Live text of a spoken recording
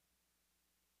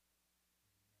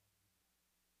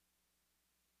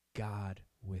God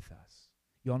with us.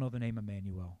 You all know the name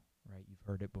Emmanuel, right? You've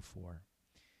heard it before.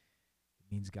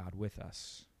 It means God with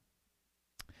us.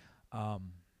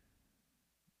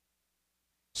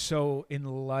 So in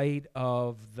light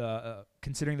of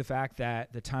considering the fact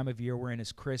that the time of year we're in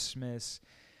is Christmas,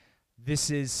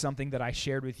 this is something that I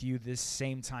shared with you this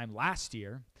same time last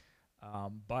year,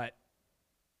 but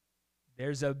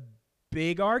there's a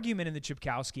big argument in the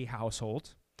Czubkowski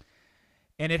household,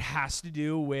 and it has to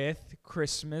do with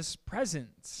Christmas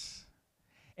presents.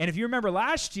 And if you remember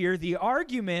last year, the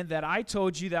argument that I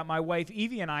told you that my wife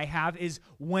Evie and I have is,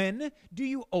 when do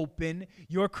you open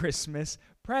your Christmas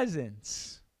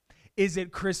presents? Is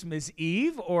it Christmas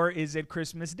Eve or is it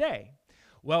Christmas Day?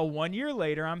 Well, 1 year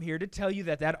later, I'm here to tell you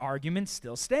that that argument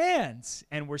still stands,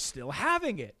 and we're still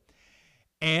having it.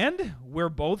 And we're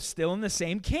both still in the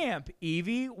same camp.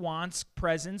 Evie wants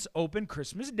presents open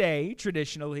Christmas Day,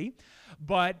 traditionally,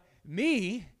 but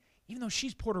me, even though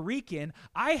she's Puerto Rican,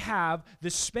 I have the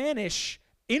Spanish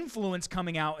influence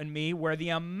coming out in me, where the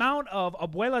amount of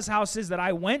abuelas' houses that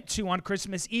I went to on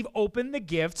Christmas Eve opened the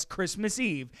gifts Christmas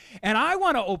Eve. And I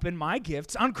want to open my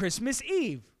gifts on Christmas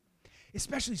Eve.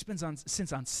 Especially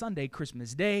since on Sunday,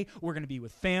 Christmas Day, we're going to be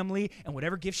with family, and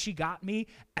whatever gifts she got me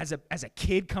as a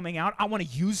kid coming out, I want to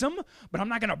use them, but I'm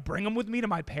not going to bring them with me to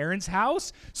my parents'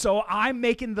 house. So I'm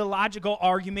making the logical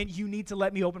argument, you need to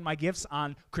let me open my gifts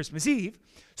on Christmas Eve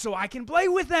so I can play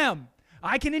with them.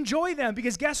 I can enjoy them,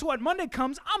 because guess what? Monday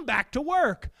comes, I'm back to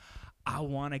work. I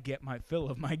want to get my fill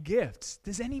of my gifts.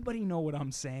 Does anybody know what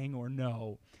I'm saying or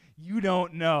no? You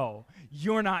don't know.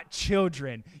 You're not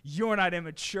children. You're not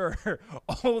immature.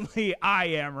 Only I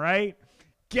am, right?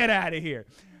 Get out of here.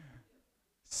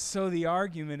 So the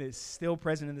argument is still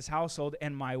present in this household,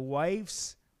 and my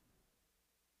wife's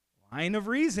line of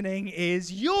reasoning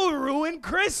is, you'll ruin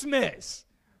Christmas.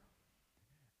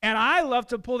 And I love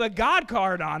to pull the God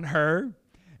card on her,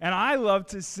 and I love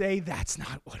to say, that's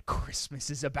not what Christmas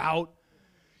is about.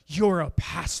 You're a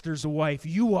pastor's wife.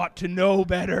 You ought to know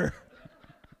better.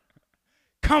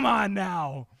 Come on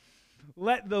now.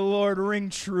 Let the Lord ring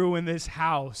true in this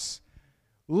house.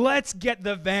 Let's get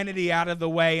the vanity out of the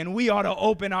way, and we ought to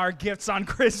open our gifts on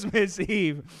Christmas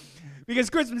Eve, because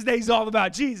Christmas Day is all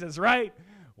about Jesus, right?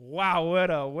 Wow, what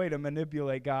a way to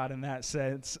manipulate God in that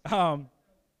sense.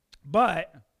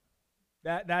 But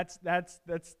that's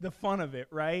the fun of it,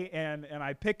 right? And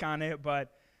I pick on it,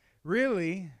 but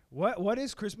really, what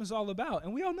is Christmas all about?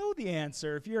 And we all know the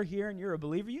answer. If you're here and you're a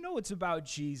believer, you know it's about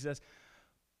Jesus.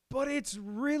 But it's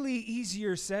really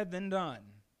easier said than done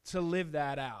to live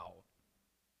that out.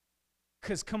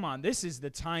 Because, come on, this is the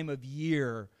time of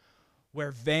year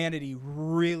where vanity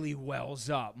really wells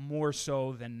up, more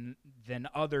so than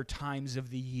other times of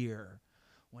the year,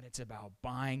 when it's about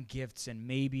buying gifts and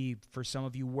maybe for some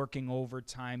of you working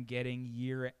overtime, getting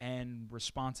year-end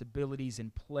responsibilities in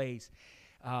place,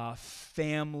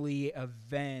 family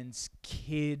events,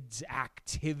 kids'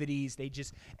 activities.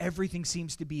 Everything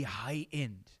seems to be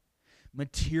heightened.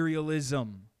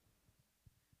 Materialism,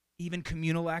 even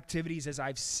communal activities, as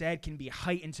I've said, can be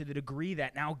heightened to the degree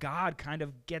that now God kind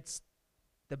of gets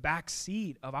the back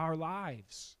seat of our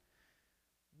lives.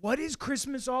 What is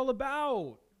Christmas all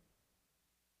about,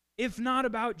 if not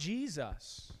about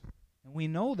Jesus? And we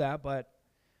know that, but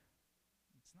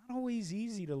it's not always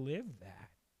easy to live that.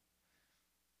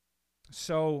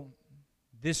 So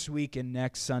this week and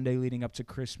next Sunday leading up to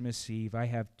Christmas Eve, I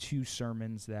have 2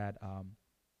 sermons that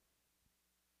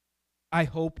I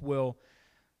hope will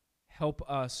help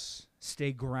us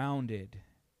stay grounded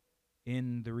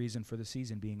in the reason for the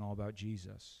season being all about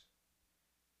Jesus.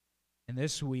 And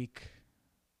this week,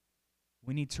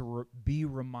 we need to be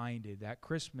reminded that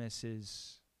Christmas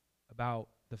is about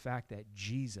the fact that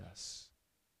Jesus,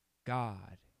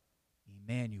 God,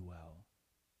 Emmanuel,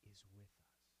 is with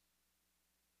us.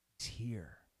 He's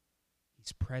here.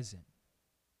 He's present.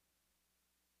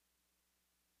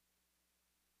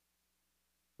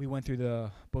 We went through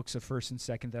the books of 1st and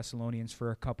 2nd Thessalonians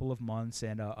for a couple of months,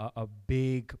 and a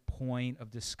big point of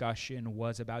discussion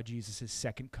was about Jesus'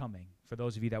 second coming. For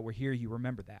those of you that were here, you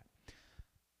remember that.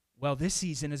 Well, this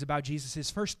season is about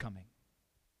Jesus' first coming,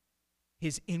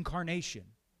 his incarnation,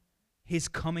 his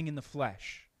coming in the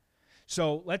flesh.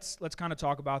 So let's kind of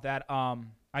talk about that.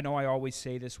 I know I always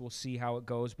say this, we'll see how it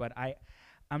goes, but I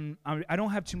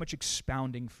don't have too much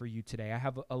expounding for you today. I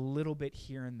have a little bit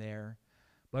here and there.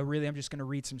 But really, I'm just going to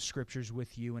read some scriptures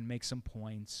with you and make some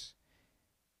points.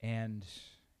 And,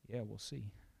 yeah, we'll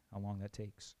see how long that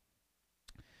takes.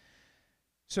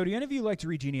 So do any of you like to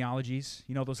read genealogies?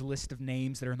 You know, those list of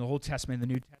names that are in the Old Testament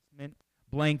and the New Testament?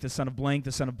 blank, the son of blank,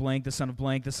 the son of blank, the son of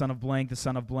blank, the son of blank, the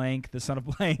son of blank, the son of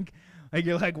blank. Like,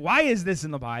 you're like, why is this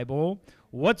in the Bible?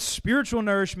 What spiritual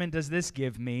nourishment does this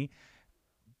give me?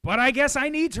 But I guess I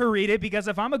need to read it, because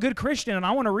if I'm a good Christian and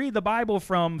I want to read the Bible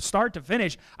from start to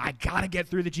finish, I got to get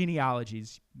through the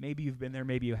genealogies. Maybe you've been there,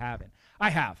 maybe you haven't.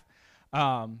 I have.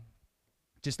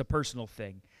 Just a personal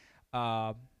thing.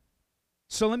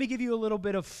 So let me give you a little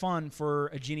bit of fun for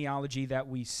a genealogy that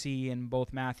we see in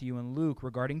both Matthew and Luke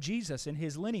regarding Jesus and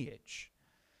his lineage.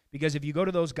 Because if you go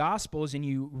to those Gospels and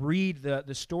you read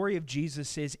the story of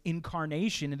Jesus'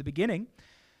 incarnation in the beginning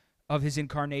of his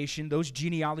incarnation, those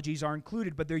genealogies are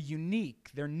included, but they're unique,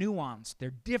 they're nuanced,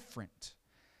 they're different.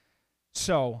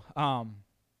 So,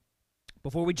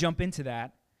 before we jump into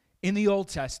that, in the Old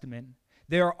Testament,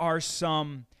 there are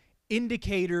some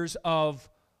indicators of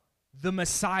the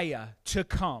Messiah to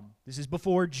come. This is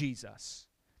before Jesus.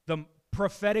 The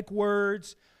prophetic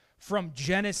words from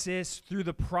Genesis through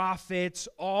the prophets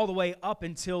all the way up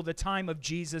until the time of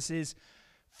Jesus'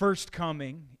 first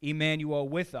coming, Emmanuel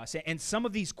with us. And some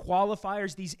of these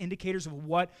qualifiers, these indicators of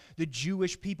what the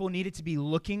Jewish people needed to be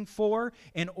looking for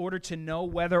in order to know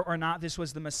whether or not this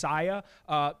was the Messiah,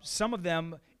 some of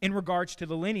them in regards to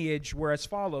the lineage were as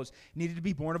follows: needed to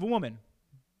be born of a woman.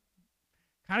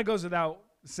 Kind of goes without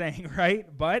saying, right?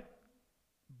 But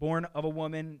born of a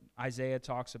woman, Isaiah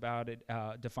talks about it,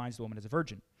 defines the woman as a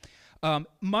virgin.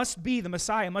 Must be, the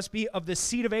Messiah must be of the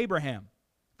seed of Abraham.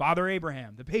 Father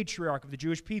Abraham, the patriarch of the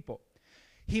Jewish people.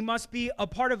 He must be a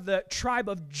part of the tribe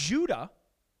of Judah.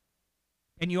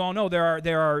 And you all know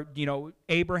there are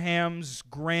Abraham's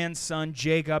grandson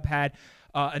Jacob had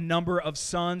a number of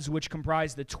sons which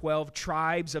comprised the 12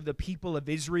 tribes of the people of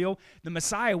Israel. The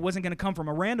Messiah wasn't going to come from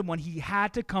a random one. He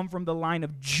had to come from the line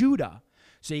of Judah.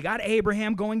 So you got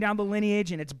Abraham going down the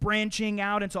lineage, and it's branching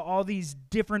out into all these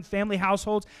different family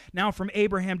households. Now from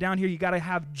Abraham down here, you got to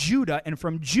have Judah. And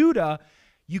from Judah,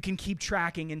 you can keep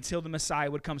tracking until the Messiah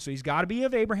would come. So he's got to be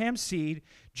of Abraham's seed,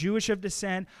 Jewish of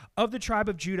descent, of the tribe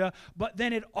of Judah. But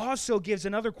then it also gives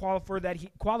another qualifier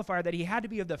that he had to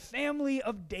be of the family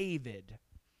of David,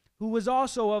 who was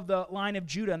also of the line of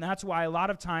Judah. And that's why a lot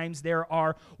of times there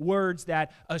are words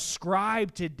that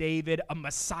ascribe to David a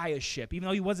messiahship. Even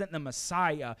though he wasn't the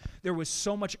Messiah, there was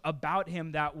so much about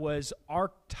him that was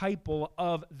archetypal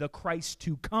of the Christ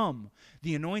to come,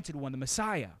 the anointed one, the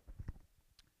Messiah.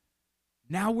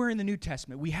 Now we're in the New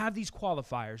Testament. We have these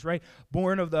qualifiers, right?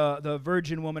 Born of the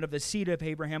virgin woman, of the seed of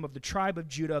Abraham, of the tribe of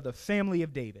Judah, of the family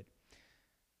of David.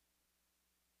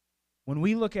 When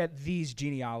we look at these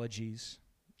genealogies,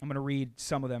 I'm going to read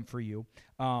some of them for you.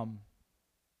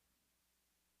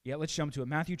 Let's jump to it.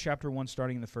 Matthew chapter 1,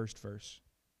 starting in the first verse.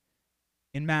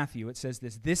 In Matthew, it says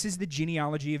this: "This is the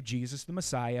genealogy of Jesus, the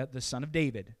Messiah, the son of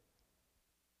David."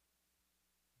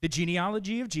 The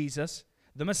genealogy of Jesus,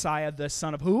 the Messiah, the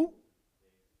son of who?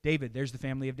 David. There's the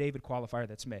family of David qualifier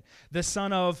that's met. The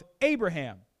son of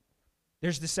Abraham.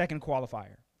 There's the second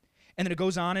qualifier. And then it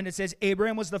goes on and it says,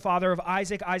 Abraham was the father of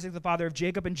Isaac, Isaac the father of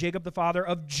Jacob, and Jacob the father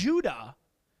of Judah.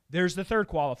 There's the third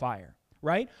qualifier,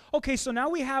 right? Okay, so now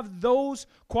we have those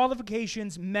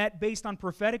qualifications met based on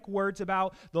prophetic words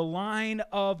about the line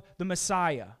of the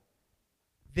Messiah.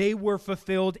 They were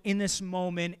fulfilled in this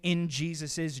moment in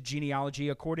Jesus' genealogy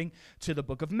according to the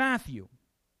book of Matthew.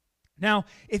 Now,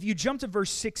 if you jump to verse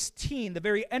 16, the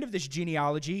very end of this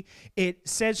genealogy, it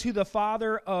says who the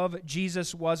father of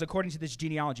Jesus was according to this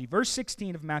genealogy. Verse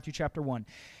 16 of Matthew chapter 1.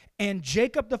 "And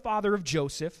Jacob the father of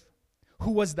Joseph,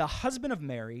 who was the husband of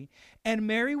Mary, and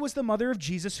Mary was the mother of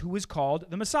Jesus, who is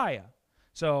called the Messiah."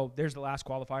 So there's the last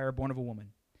qualifier, born of a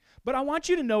woman. But I want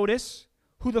you to notice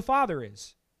who the father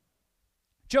is.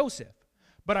 Joseph.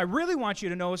 But I really want you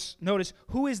to notice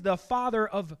who is the father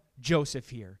of Joseph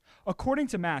here. According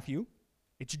to Matthew,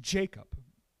 it's Jacob.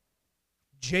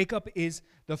 Jacob is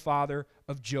the father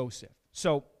of Joseph.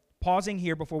 So, pausing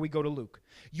here before we go to Luke.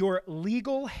 Your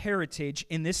legal heritage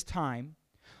in this time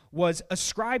was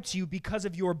ascribed to you because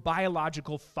of your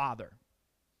biological father.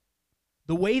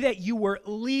 The way that you were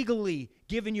legally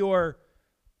given your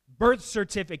birth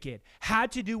certificate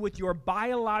had to do with your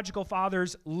biological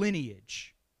father's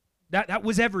lineage. That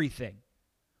was everything.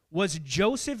 Was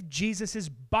Joseph Jesus'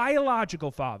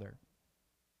 biological father?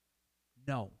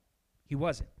 No, he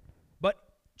wasn't. But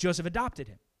Joseph adopted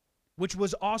him, which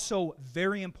was also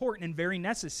very important and very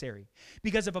necessary.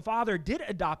 Because if a father did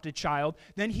adopt a child,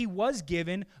 then he was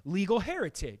given legal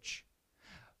heritage.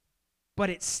 But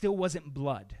it still wasn't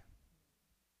blood.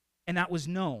 And that was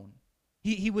known.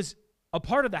 He was a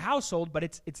part of the household, but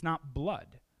it's not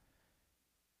blood.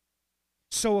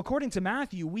 So according to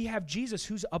Matthew, we have Jesus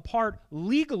who's a part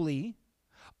legally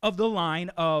of the line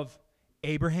of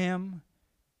Abraham,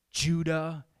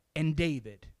 Judah and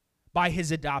David by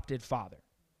his adopted father.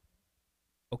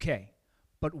 Okay,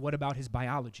 but what about his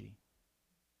biology?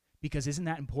 Because isn't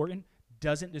that important?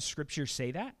 Doesn't the scripture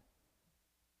say that?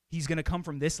 He's going to come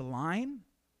from this line?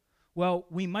 Well,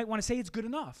 we might want to say it's good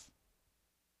enough.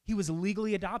 He was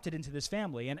legally adopted into this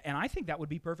family, and I think that would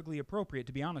be perfectly appropriate,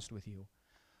 to be honest with you.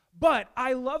 But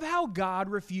I love how God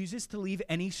refuses to leave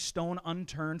any stone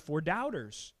unturned for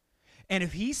doubters. And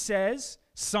if he says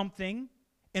something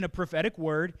in a prophetic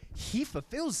word, he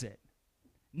fulfills it.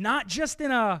 Not just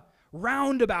in a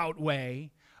roundabout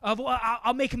way of, well,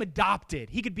 I'll make him adopted.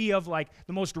 He could be of like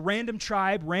the most random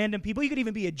tribe, random people. He could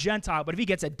even be a Gentile, but if he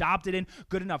gets adopted in,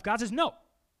 good enough. God says, no.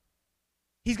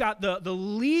 He's got the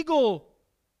legal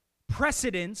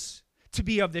precedence to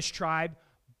be of this tribe,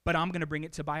 but I'm going to bring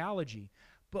it to biology.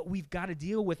 But we've got to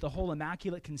deal with the whole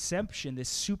Immaculate Conception, this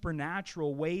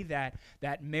supernatural way that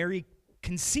Mary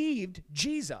conceived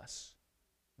Jesus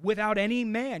without any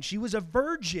man. She was a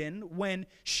virgin when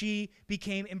she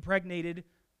became impregnated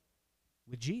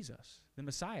with Jesus, the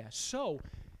Messiah. So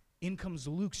in comes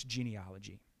Luke's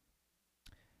genealogy.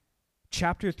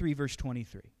 Chapter 3, verse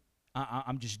 23.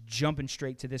 I'm just jumping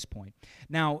straight to this point.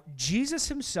 Now, Jesus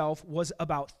himself was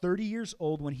about 30 years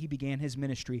old when he began his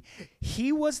ministry.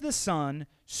 He was the son,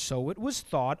 so it was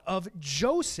thought, of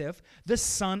Joseph, the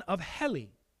son of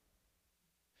Heli.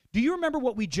 Do you remember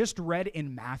what we just read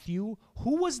in Matthew?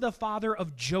 Who was the father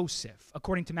of Joseph,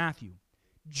 according to Matthew?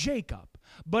 Jacob.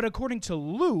 But according to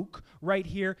Luke, right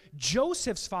here,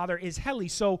 Joseph's father is Heli.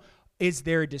 So is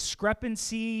there a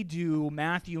discrepancy? Do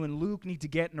Matthew and Luke need to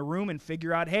get in a room and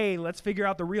figure out, hey, let's figure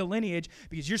out the real lineage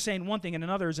because you're saying one thing and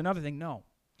another is another thing? No.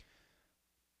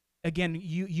 Again,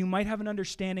 you might have an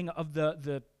understanding of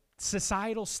the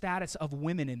societal status of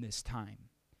women in this time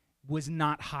was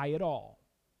not high at all.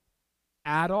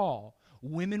 At all.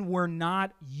 Women were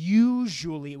not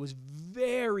usually, it was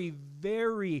very,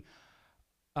 very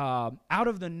out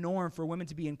of the norm for women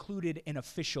to be included in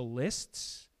official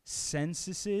lists,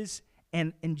 censuses,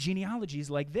 and genealogies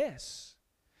like this.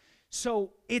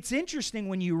 So it's interesting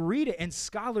when you read it, and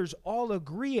scholars all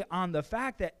agree on the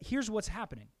fact that here's what's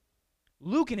happening.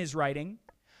 Luke in his writing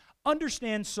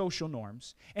understands social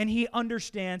norms, and he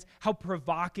understands how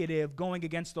provocative going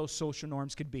against those social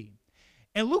norms could be.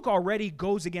 And Luke already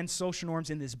goes against social norms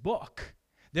in this book.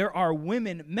 There are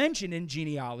women mentioned in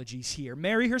genealogies here.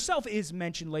 Mary herself is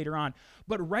mentioned later on.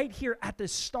 But right here at the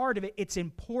start of it, it's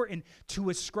important to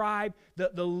ascribe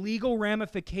the legal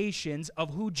ramifications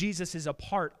of who Jesus is a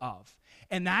part of.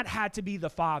 And that had to be the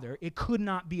father. It could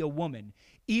not be a woman,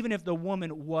 even if the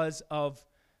woman was of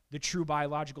the true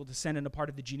biological descendant, a part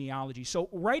of the genealogy. So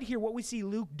right here, what we see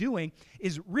Luke doing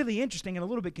is really interesting and a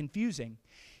little bit confusing.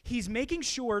 He's making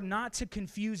sure not to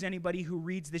confuse anybody who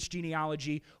reads this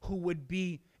genealogy who would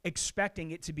be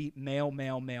expecting it to be male,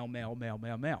 male, male, male, male,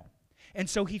 male, male. And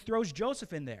so he throws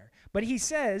Joseph in there. But he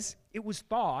says it was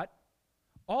thought,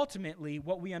 ultimately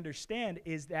what we understand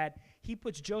is that he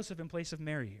puts Joseph in place of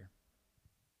Mary here.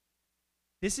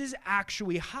 This is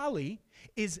actually, Heli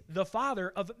is the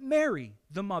father of Mary,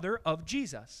 the mother of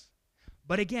Jesus.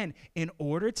 But again, in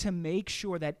order to make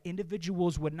sure that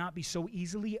individuals would not be so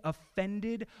easily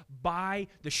offended by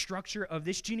the structure of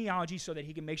this genealogy so that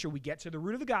he can make sure we get to the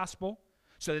root of the gospel,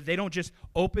 so that they don't just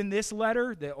open this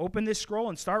letter, they open this scroll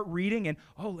and start reading and,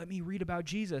 oh, let me read about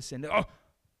Jesus. And, oh,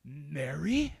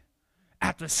 Mary?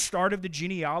 At the start of the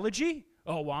genealogy?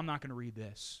 Oh, well, I'm not going to read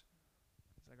this.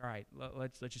 It's like, all right,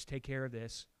 let's just take care of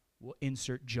this. We'll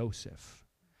insert Joseph.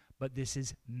 But this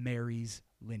is Mary's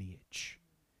lineage.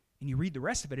 And you read the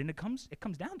rest of it, and it comes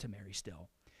down to Mary still.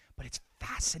 But it's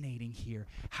fascinating here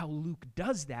how Luke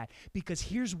does that, because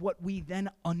here's what we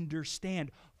then understand,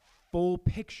 full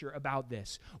picture about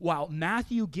this. While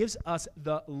Matthew gives us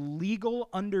the legal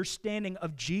understanding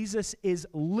of Jesus'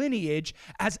 lineage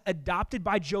as adopted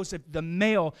by Joseph, the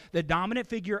male, the dominant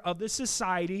figure of the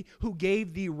society who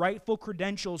gave the rightful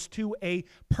credentials to a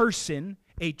person,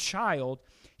 a child,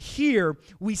 here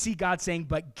we see God saying,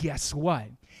 but guess what?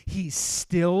 He's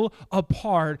still a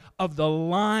part of the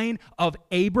line of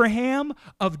Abraham,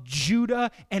 of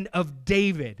Judah, and of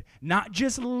David. Not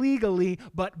just legally,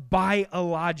 but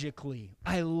biologically.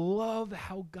 I love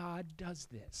how God does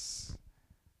this.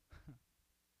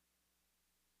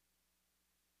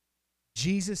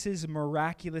 Jesus'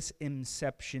 miraculous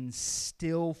inception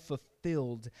still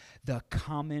fulfilled the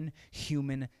common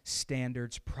human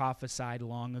standards prophesied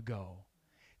long ago.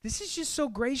 This is just so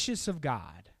gracious of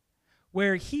God,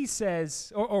 where he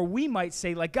says, or we might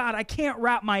say, like, God, I can't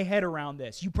wrap my head around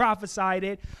this. You prophesied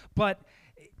it, but,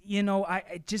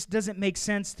 it just doesn't make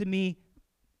sense to me.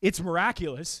 It's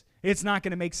miraculous. It's not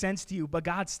going to make sense to you, but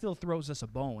God still throws us a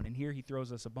bone. And here he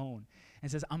throws us a bone and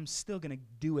says, I'm still going to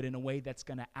do it in a way that's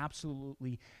going to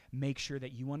absolutely make sure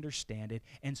that you understand it,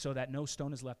 and so that no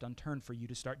stone is left unturned for you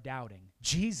to start doubting.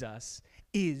 Jesus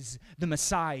is the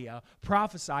Messiah,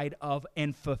 prophesied of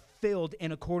and fulfilled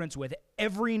in accordance with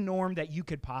every norm that you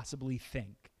could possibly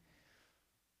think.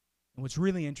 And what's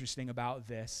really interesting about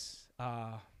this,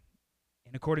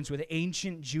 in accordance with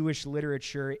ancient Jewish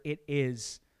literature, it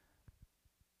is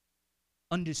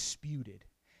undisputed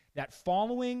that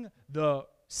following the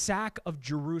sack of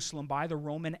Jerusalem by the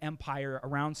Roman Empire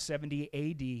around 70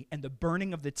 AD and the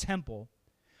burning of the temple,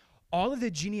 all of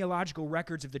the genealogical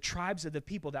records of the tribes of the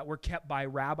people that were kept by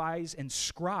rabbis and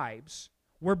scribes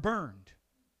were burned.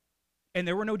 And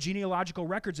there were no genealogical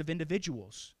records of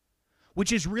individuals,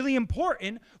 which is really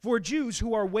important for Jews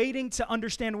who are waiting to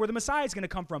understand where the Messiah is going to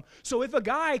come from. So if a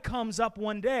guy comes up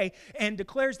one day and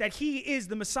declares that he is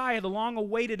the Messiah, the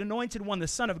long-awaited anointed one, the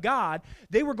Son of God,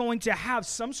 they were going to have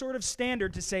some sort of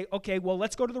standard to say, okay, well,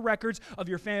 let's go to the records of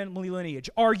your family lineage.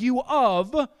 Are you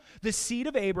of the seed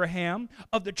of Abraham,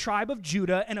 of the tribe of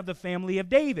Judah, and of the family of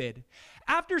David?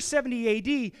 After 70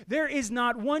 AD, there is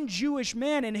not one Jewish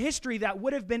man in history that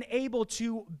would have been able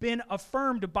to been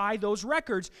affirmed by those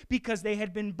records because they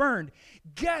had been burned.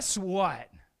 Guess what?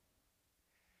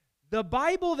 The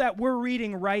Bible that we're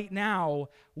reading right now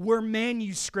were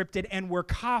manuscripted and were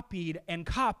copied and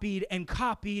copied and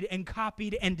copied and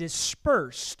copied and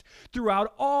dispersed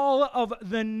throughout all of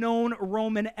the known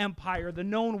Roman Empire, the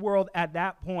known world at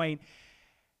that point.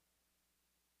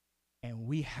 And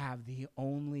we have the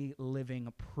only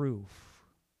living proof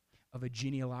of a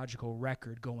genealogical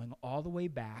record going all the way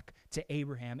back to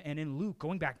Abraham, and in Luke,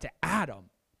 going back to Adam,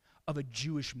 of a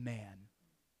Jewish man.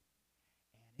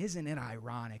 And isn't it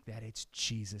ironic that it's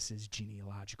Jesus'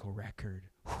 genealogical record?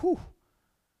 Whew.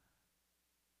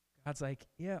 God's like,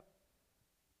 yeah,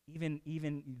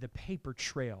 even the paper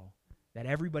trail that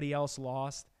everybody else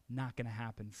lost, not going to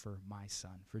happen for my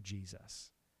son, for Jesus.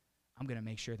 I'm going to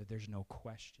make sure that there's no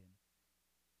question.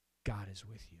 God is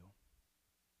with you.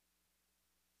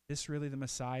 Is this really the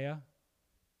Messiah?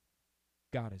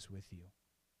 God is with you.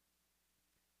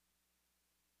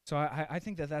 So I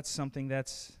think that that's something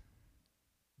that's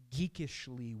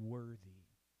geekishly worthy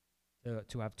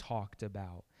to have talked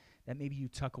about, that maybe you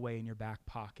tuck away in your back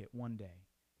pocket one day.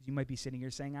 You might be sitting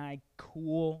here saying,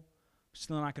 cool,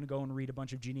 still not going to go and read a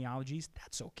bunch of genealogies.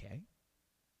 That's okay.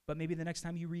 But maybe the next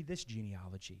time you read this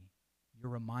genealogy,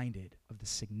 you're reminded of the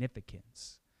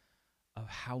significance of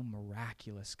how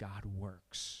miraculous God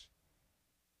works,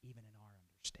 even in our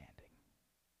understanding.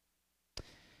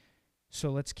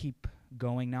 So let's keep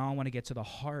going. Now I want to get to the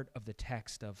heart of the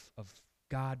text of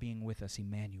God being with us,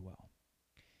 Emmanuel.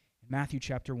 In Matthew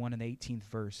chapter 1 and the 18th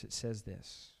verse, it says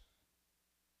this.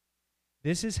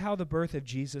 This is how the birth of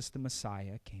Jesus the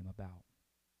Messiah came about.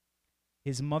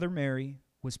 His mother Mary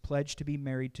was pledged to be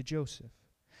married to Joseph.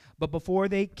 But before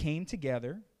they came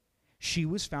together, she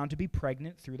was found to be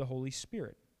pregnant through the Holy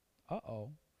Spirit.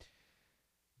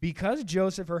 Because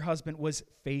Joseph, her husband, was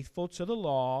faithful to the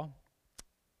law,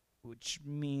 which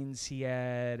means he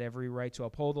had every right to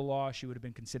uphold the law. She would have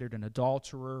been considered an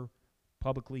adulterer,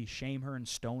 publicly shame her and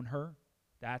stone her.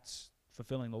 That's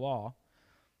fulfilling the law.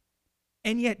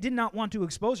 And yet did not want to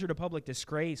expose her to public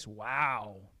disgrace.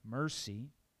 Wow, mercy.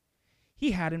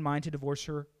 He had in mind to divorce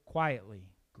her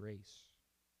quietly. Grace.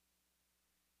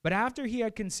 But after he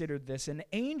had considered this, an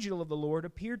angel of the Lord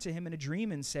appeared to him in a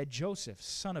dream and said, Joseph,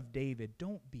 son of David,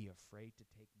 don't be afraid to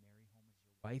take Mary home as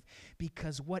your wife,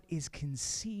 because what is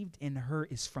conceived in her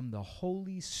is from the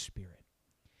Holy Spirit.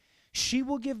 She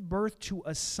will give birth to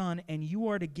a son, and you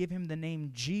are to give him the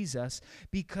name Jesus,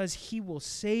 because he will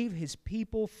save his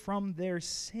people from their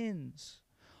sins.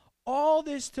 All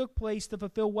this took place to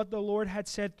fulfill what the Lord had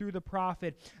said through the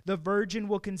prophet. The virgin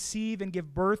will conceive and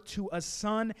give birth to a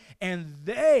son, and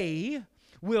they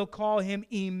will call him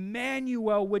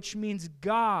Emmanuel, which means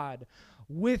God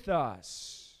with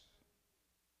us.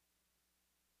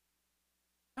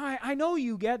 I know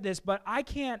you get this, but I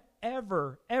can't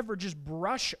ever just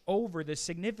brush over the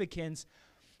significance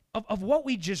of what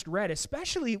we just read,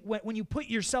 especially when you put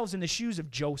yourselves in the shoes of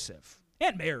Joseph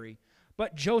and Mary,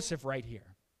 but Joseph right here.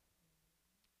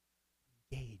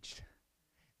 Engaged.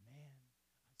 Man,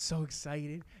 I'm so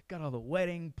excited. Got all the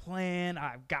wedding planned.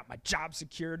 I've got my job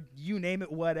secured. You name it,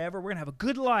 whatever. We're going to have a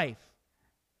good life.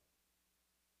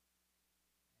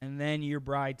 And then your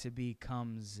bride-to-be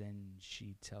comes and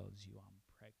she tells you, I'm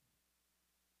pregnant.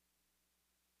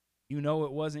 You know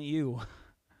it wasn't you.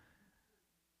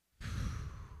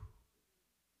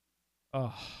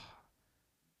 Oh.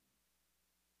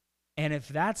 And if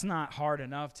that's not hard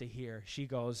enough to hear, she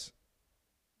goes,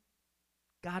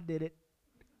 God did it.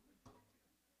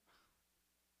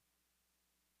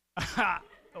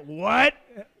 What?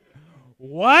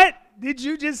 What did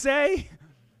you just say?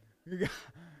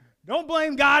 Don't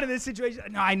blame God in this situation.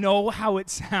 No, I know how it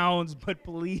sounds, but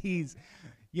please,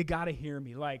 you got to hear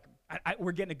me. Like,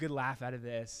 we're getting a good laugh out of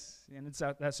this, and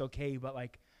that's okay, but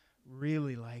like,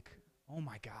 really, like, oh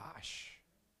my gosh.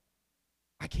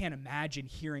 I can't imagine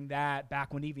hearing that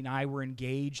back when Evie and I were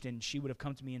engaged, and she would have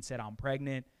come to me and said, I'm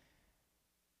pregnant,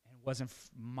 and it wasn't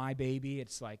my baby.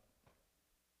 It's like,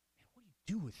 man, what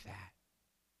do you do with that?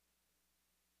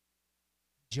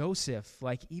 Joseph,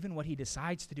 like, even what he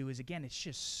decides to do is, again, it's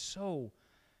just so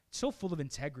full of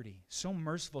integrity, so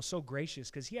merciful, so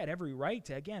gracious, because he had every right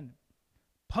to, again,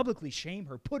 publicly shame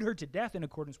her, put her to death in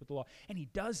accordance with the law, and he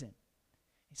doesn't.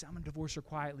 He said, I'm going to divorce her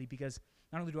quietly because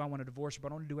not only do I want to divorce her,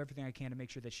 but I want to do everything I can to make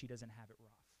sure that she doesn't have it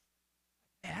rough.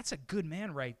 Man, that's a good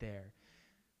man right there.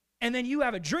 And then you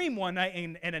have a dream one night,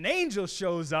 and an angel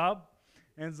shows up,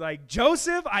 and it's like,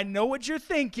 Joseph, I know what you're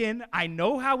thinking. I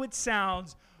know how it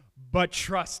sounds, but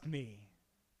trust me.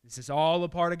 This is all a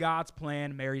part of God's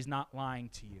plan. Mary's not lying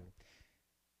to you.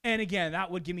 And again, that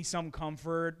would give me some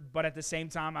comfort, but at the same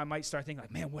time, I might start thinking,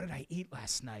 like, man, what did I eat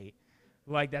last night?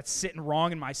 Like, that's sitting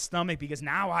wrong in my stomach because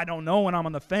now I don't know when I'm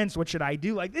on the fence. What should I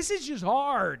do? Like, this is just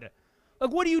hard.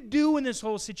 Like, what do you do in this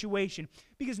whole situation?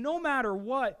 Because no matter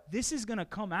what, this is going to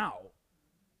come out.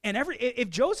 And if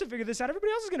Joseph figured this out,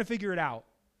 everybody else is going to figure it out.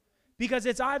 Because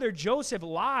it's either Joseph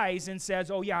lies and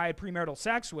says, oh, yeah, I had premarital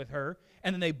sex with her,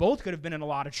 and then they both could have been in a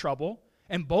lot of trouble,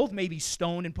 and both may be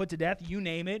stoned and put to death, you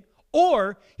name it.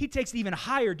 Or he takes the even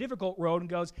higher, difficult road and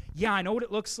goes, yeah, I know what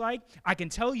it looks like. I can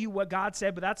tell you what God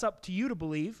said, but that's up to you to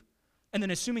believe. And then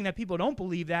assuming that people don't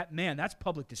believe that, man, that's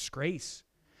public disgrace.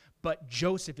 But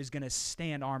Joseph is going to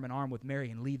stand arm in arm with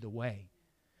Mary and lead the way.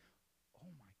 Oh,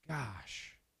 my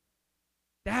gosh.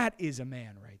 That is a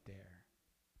man right there.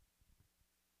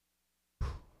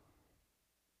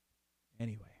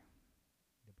 Anyway,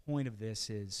 the point of this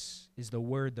is the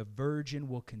word, the virgin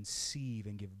will conceive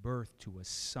and give birth to a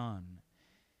son.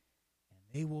 And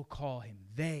they will call him,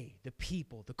 they, the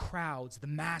people, the crowds, the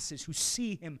masses who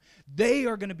see him, they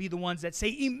are going to be the ones that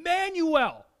say,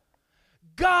 Emmanuel,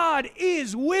 God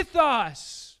is with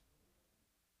us.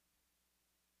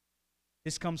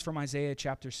 This comes from Isaiah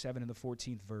chapter 7 in the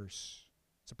 14th verse.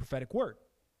 It's a prophetic word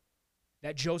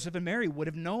that Joseph and Mary would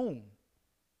have known.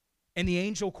 And the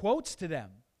angel quotes to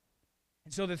them.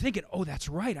 And so they're thinking, oh, that's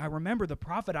right. I remember the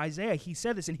prophet Isaiah. He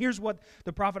said this. And here's what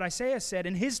the prophet Isaiah said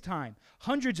in his time,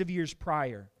 hundreds of years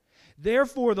prior.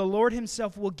 Therefore, the Lord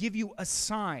himself will give you a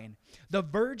sign. The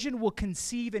virgin will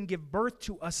conceive and give birth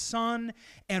to a son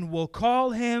and will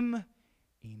call him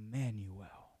Emmanuel.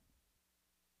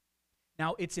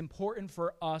 Now, it's important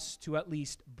for us to at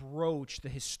least broach the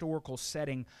historical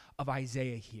setting of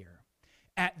Isaiah here.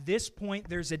 At this point,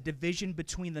 there's a division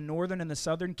between the northern and the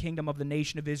southern kingdom of the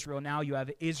nation of Israel. Now you have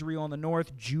Israel in the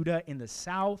north, Judah in the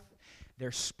south.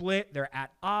 They're split. They're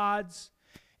at odds.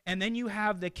 And then you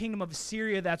have the kingdom of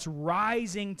Syria that's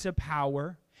rising to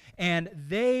power. And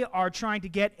they are trying to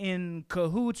get in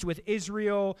cahoots with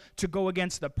Israel to go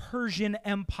against the Persian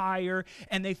Empire.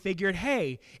 And they figured,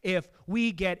 hey, if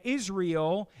we get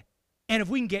Israel and if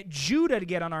we can get Judah to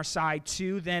get on our side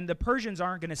too, then the Persians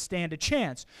aren't going to stand a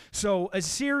chance. So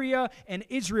Assyria and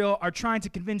Israel are trying to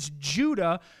convince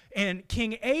Judah and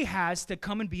King Ahaz to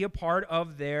come and be a part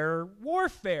of their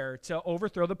warfare to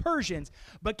overthrow the Persians.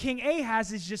 But King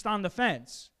Ahaz is just on the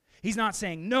fence. He's not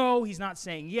saying no. He's not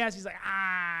saying yes. He's like,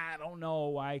 I don't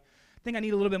know. I think I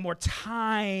need a little bit more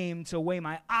time to weigh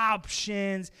my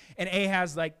options. And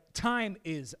Ahaz like, time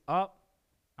is up.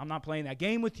 I'm not playing that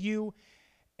game with you.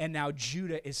 And now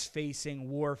Judah is facing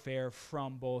warfare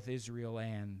from both Israel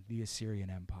and the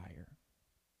Assyrian Empire.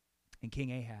 And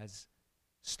King Ahaz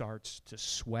starts to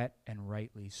sweat, and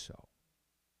rightly so.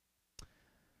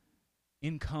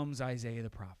 In comes Isaiah the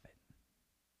prophet.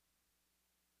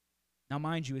 Now,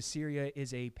 mind you, Assyria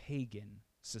is a pagan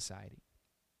society.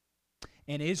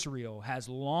 And Israel has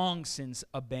long since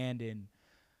abandoned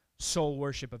sole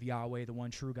worship of Yahweh, the one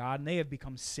true God, and they have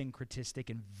become syncretistic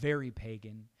and very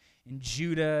pagan. And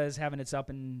Judah is having its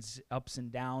ups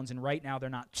and downs, and right now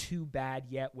they're not too bad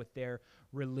yet with their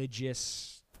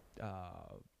religious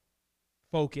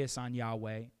focus on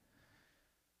Yahweh.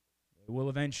 They will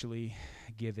eventually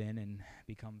give in and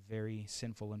become very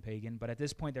sinful and pagan, but at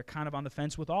this point they're kind of on the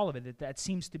fence with all of it. That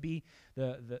seems to be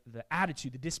the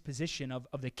attitude, the disposition of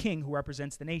the king who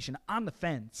represents the nation, on the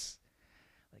fence.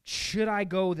 Like, should I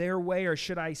go their way or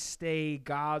should I stay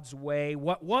God's way?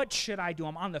 What should I do?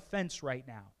 I'm on the fence right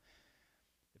now.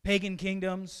 pagan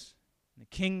kingdoms, the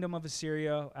kingdom of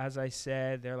Assyria, as I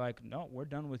said, they're like, no, we're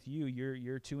done with you.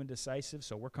 You're too indecisive,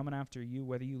 so we're coming after you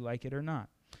whether you like it or not.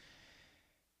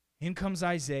 In comes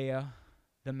Isaiah,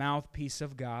 the mouthpiece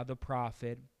of God, the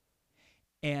prophet,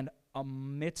 and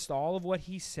amidst all of what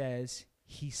he says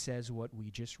what we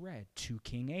just read to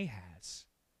King Ahaz.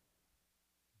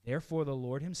 Therefore, the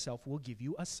Lord himself will give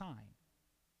you a sign.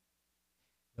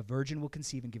 The virgin will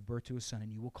conceive and give birth to a son,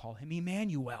 and you will call him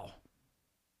Emmanuel.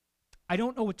 I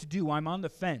don't know what to do. I'm on the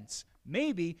fence.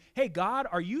 Maybe, hey, God,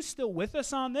 are you still with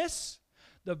us on this?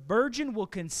 The virgin will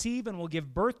conceive and will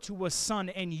give birth to a son,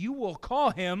 and you will call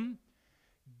him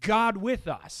God with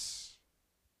us.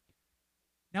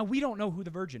 Now, we don't know who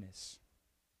the virgin is.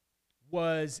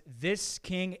 Was this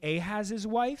King Ahaz's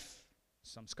wife?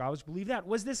 Some scholars believe that.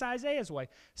 Was this Isaiah's wife?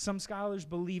 Some scholars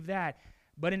believe that.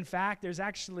 But in fact, there's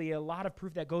actually a lot of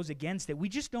proof that goes against it. We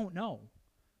just don't know.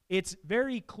 It's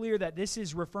very clear that this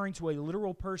is referring to a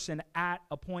literal person at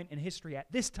a point in history at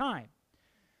this time.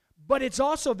 But it's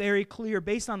also very clear,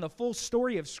 based on the full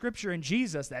story of Scripture and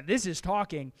Jesus, that this is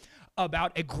talking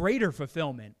about a greater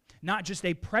fulfillment, not just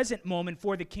a present moment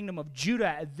for the kingdom of Judah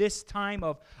at this time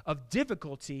of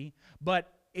difficulty,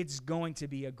 but it's going to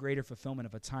be a greater fulfillment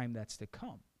of a time that's to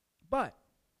come. But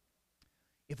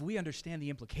if we understand the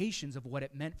implications of what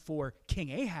it meant for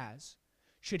King Ahaz,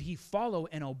 should he follow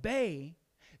and obey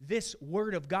this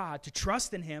word of God, to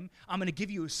trust in him, I'm going to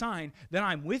give you a sign that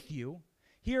I'm with you.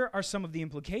 Here are some of the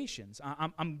implications.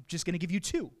 I'm just going to give you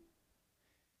two.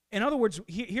 In other words,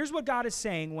 here's what God is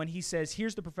saying when he says,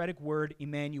 here's the prophetic word,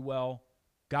 Emmanuel,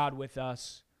 God with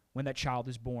us, when that child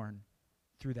is born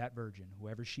through that virgin,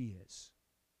 whoever she is.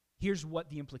 Here's what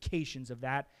the implications of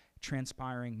that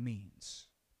transpiring means.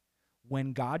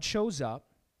 When God shows up,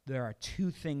 there are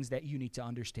two things that you need to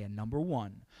understand. Number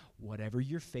one, whatever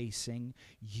you're facing,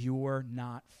 you're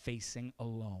not facing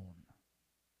alone.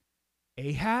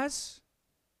 Ahaz,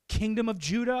 kingdom of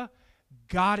Judah,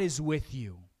 God is with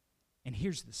you. And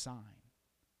here's the sign.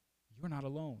 You're not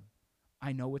alone.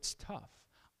 I know it's tough.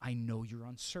 I know you're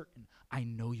uncertain. I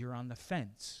know you're on the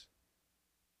fence.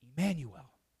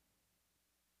 Emmanuel,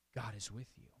 God is with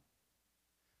you.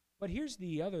 But here's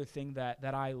the other thing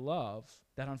that I love,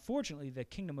 that unfortunately the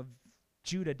kingdom of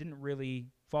Judah didn't really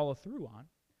follow through on.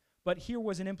 But here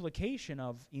was an implication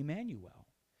of Emmanuel.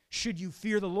 Should you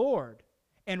fear the Lord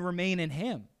and remain in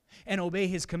him and obey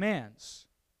his commands?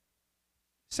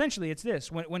 Essentially, it's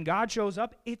this. When God shows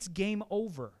up, it's game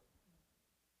over.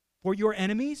 For your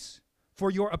enemies,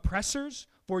 for your oppressors,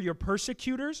 for your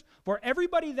persecutors, for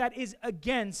everybody that is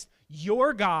against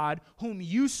your God, whom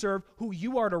you serve, who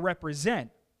you are to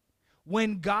represent.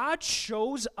 When God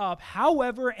shows up,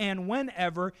 however and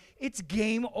whenever, it's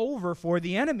game over for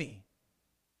the enemy.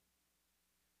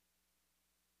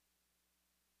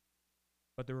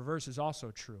 But the reverse is also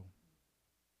true.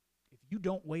 If you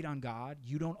don't wait on God,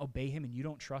 you don't obey him, and you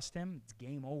don't trust him, it's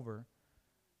game over.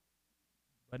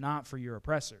 But not for your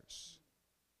oppressors.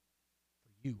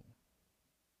 For you.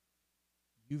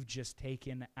 You've just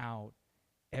taken out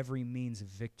every means of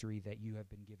victory that you have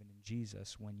been given in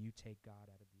Jesus when you take God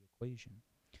out of the equation.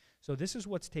 So this is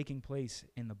what's taking place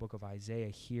in the book of Isaiah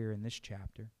here in this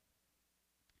chapter.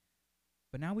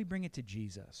 But now we bring it to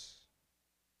Jesus.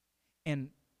 And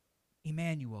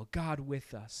Emmanuel, God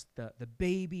with us, the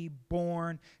baby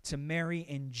born to Mary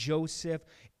and Joseph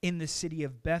in the city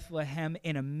of Bethlehem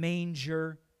in a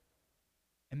manger.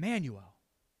 Emmanuel,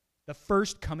 the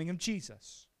first coming of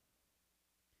Jesus.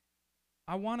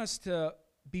 I want us to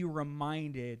be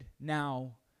reminded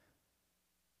now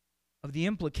of the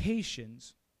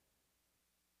implications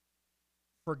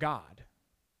for God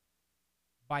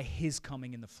by his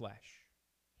coming in the flesh,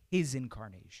 his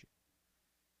incarnation.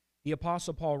 The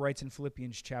Apostle Paul writes in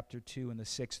Philippians chapter 2 in the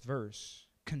 6th verse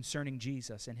concerning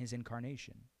Jesus and his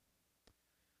incarnation,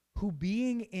 who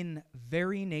being in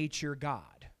very nature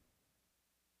God,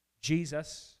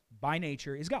 Jesus by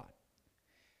nature is God,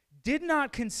 did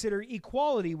not consider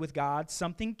equality with God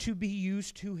something to be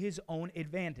used to his own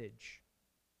advantage.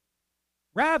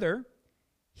 Rather,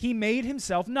 he made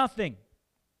himself nothing.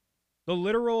 The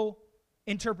literal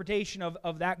interpretation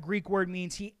of that Greek word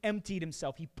means he emptied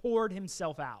himself. He poured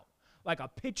himself out. Like a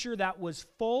pitcher that was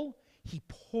full, he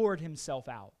poured himself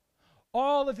out.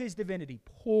 All of his divinity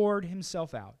poured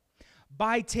himself out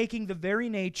by taking the very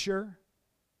nature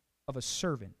of a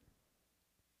servant,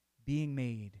 being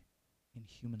made in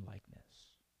human likeness.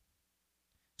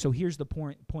 So here's the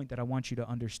point that I want you to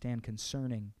understand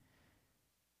concerning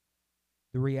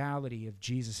the reality of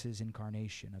Jesus'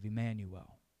 incarnation, of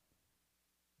Emmanuel.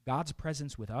 God's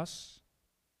presence with us,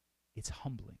 it's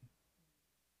humbling.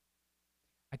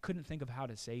 I couldn't think of how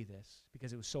to say this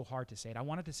because it was so hard to say it. I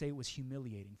wanted to say it was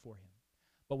humiliating for him.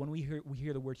 But when we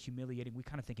hear the word humiliating, we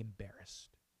kind of think embarrassed.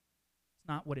 It's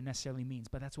not what it necessarily means,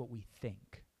 but that's what we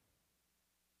think.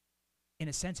 In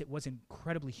a sense, it was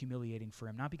incredibly humiliating for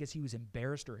him, not because he was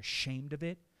embarrassed or ashamed of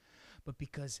it, but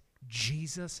because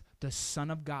Jesus, the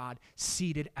Son of God,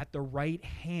 seated at the right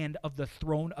hand of the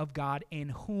throne of God, in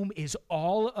whom is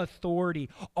all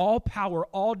authority, all power,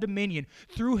 all dominion,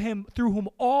 through whom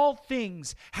all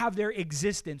things have their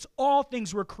existence. All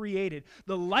things were created.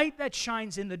 The light that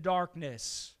shines in the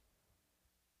darkness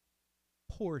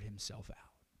poured himself out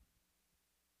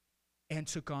and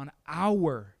took on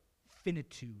our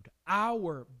finitude,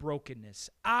 our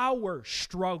brokenness, our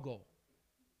struggle.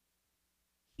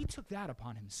 He took that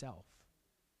upon himself.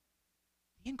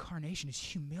 The incarnation is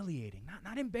humiliating,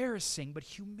 not embarrassing, but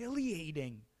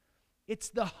humiliating. It's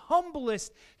the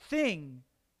humblest thing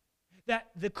that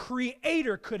the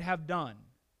Creator could have done.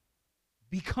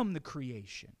 Become the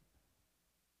creation.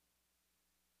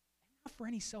 Not for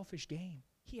any selfish gain.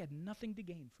 He had nothing to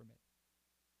gain from it,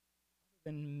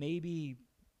 other than maybe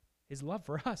his love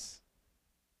for us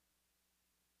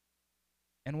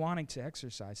and wanting to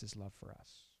exercise his love for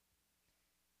us.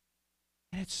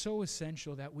 And it's so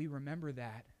essential that we remember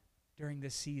that during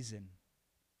this season.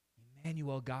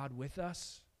 Emmanuel, God with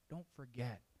us, don't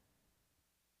forget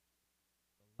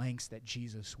the lengths that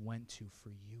Jesus went to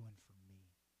for you and for me.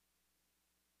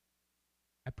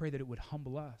 I pray that it would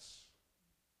humble us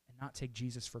and not take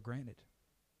Jesus for granted.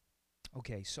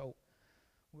 Okay, so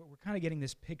we're kind of getting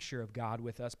this picture of God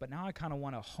with us, but now I kind of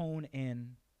want to hone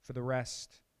in for the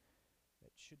rest.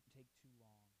 That shouldn't take too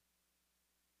long.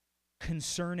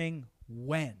 Concerning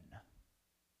when.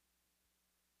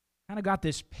 Kind of got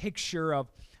this picture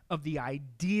of the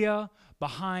idea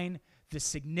behind the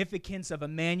significance of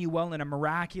Emmanuel in a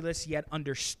miraculous yet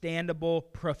understandable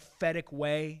prophetic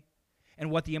way,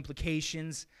 and what the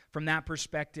implications from that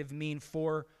perspective mean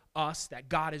for us, that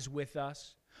God is with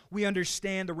us. We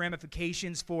understand the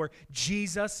ramifications for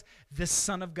Jesus, the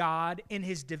Son of God, in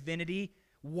his divinity,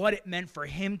 what it meant for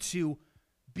him to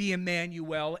be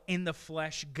Emmanuel in the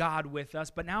flesh, God with us.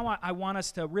 But now I want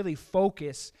us to really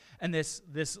focus on this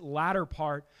latter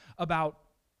part about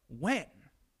when.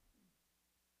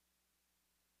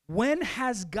 When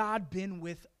has God been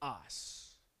with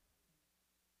us?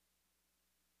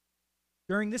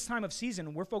 During this time of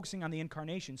season, we're focusing on the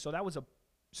incarnation, so that was a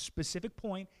specific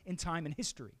point in time in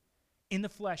history. In the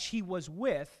flesh, he was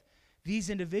with these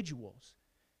individuals.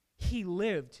 He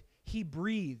lived, he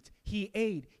breathed, he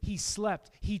ate, he slept,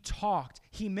 he talked,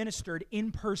 he ministered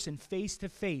in person, face to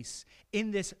face,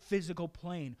 in this physical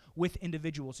plane with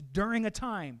individuals during a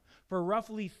time for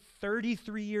roughly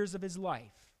 33 years of his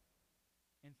life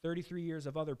and 33 years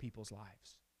of other people's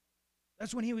lives.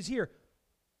 That's when he was here.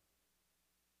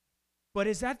 But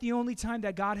is that the only time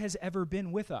that God has ever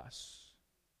been with us?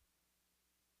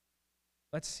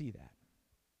 Let's see that.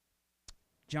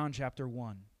 John chapter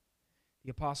 1.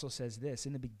 The apostle says this,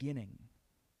 in the beginning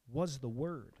was the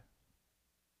Word,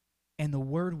 and the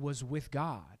Word was with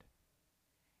God,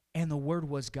 and the Word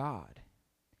was God.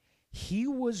 He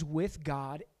was with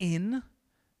God in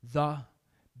the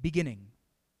beginning.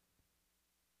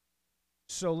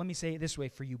 So let me say it this way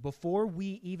for you. Before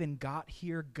we even got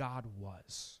here, God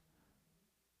was.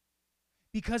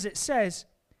 Because it says,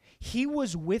 he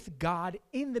was with God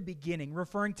in the beginning,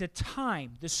 referring to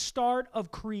time, the start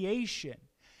of creation,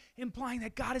 implying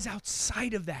that God is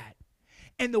outside of that.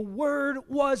 And the Word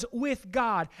was with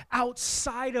God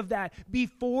outside of that,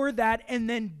 before that, and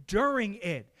then during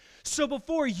it. So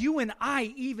before you and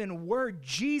I even were,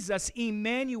 Jesus,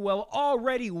 Emmanuel,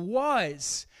 already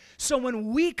was. So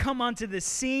when we come onto the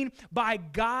scene by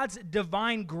God's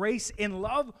divine grace and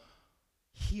love,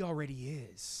 he already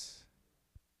is.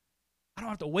 I don't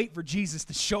have to wait for Jesus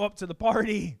to show up to the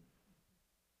party. He's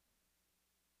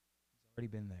already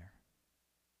been there.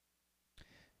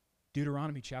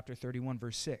 Deuteronomy chapter 31,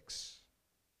 verse 6.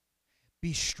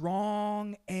 Be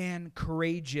strong and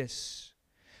courageous.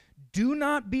 Do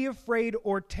not be afraid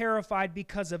or terrified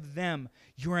because of them,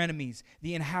 your enemies,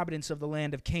 the inhabitants of the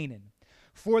land of Canaan.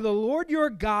 For the Lord your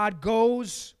God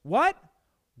goes, what?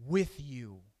 With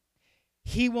you.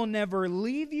 He will never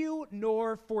leave you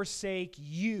nor forsake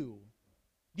you.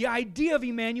 The idea of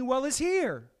Emmanuel is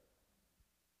here.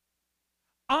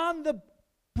 On the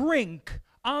brink,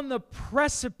 on the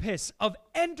precipice of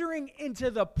entering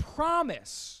into the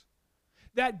promise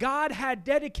that God had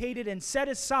dedicated and set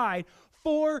aside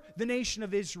for the nation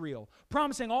of Israel,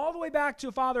 promising all the way back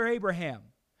to Father Abraham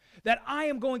that I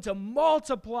am going to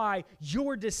multiply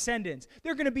your descendants.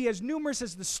 They're going to be as numerous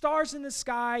as the stars in the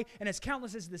sky and as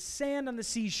countless as the sand on the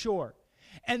seashore.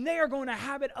 and they are going to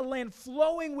inhabit a land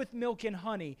flowing with milk and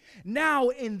honey. Now,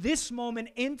 in this moment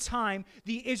in time,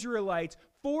 the Israelites,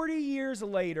 40 years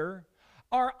later,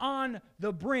 are on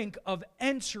the brink of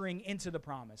entering into the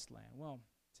promised land. Well,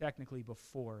 technically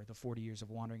before the 40 years of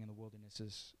wandering in the wilderness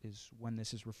is when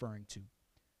this is referring to.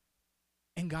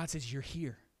 And God says, you're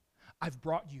here. I've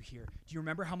brought you here. Do you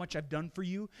remember how much I've done for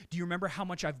you? Do you remember how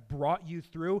much I've brought you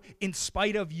through? In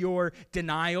spite of your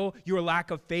denial, your lack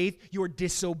of faith, your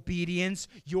disobedience,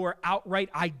 your outright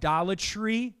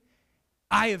idolatry,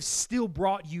 I have still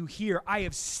brought you here. I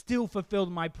have still fulfilled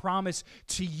my promise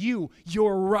to you.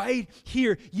 You're right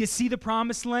here. You see the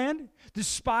promised land? The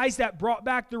spies that brought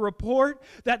back the report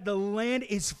that the land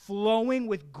is flowing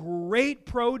with great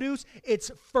produce.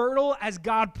 It's fertile as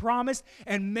God promised.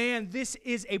 And man, this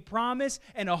is a promise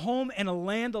and a home and a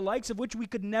land the likes of which we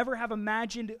could never have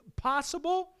imagined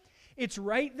possible. It's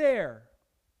right there.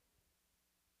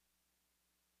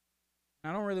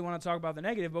 I don't really want to talk about the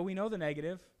negative, but we know the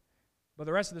negative. But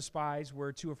the rest of the spies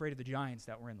were too afraid of the giants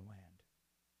that were in the land.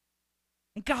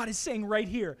 And God is saying right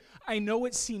here, I know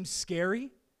it seems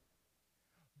scary,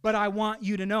 but I want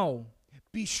you to know,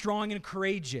 be strong and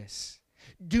courageous.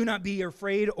 Do not be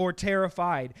afraid or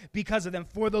terrified because of them,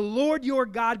 for the Lord your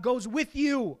God goes with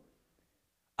you.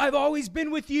 I've always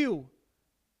been with you.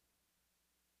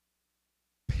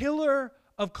 Pillar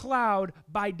of cloud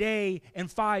by day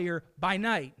and fire by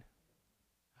night.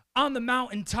 On the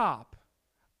mountaintop.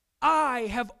 I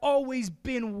have always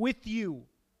been with you.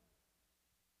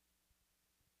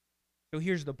 So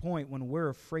here's the point. When we're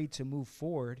afraid to move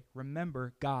forward,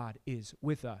 remember God is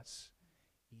with us.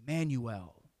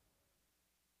 Emmanuel.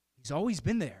 He's always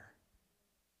been there.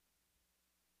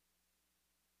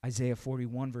 Isaiah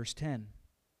 41 verse 10.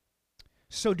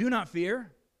 So do not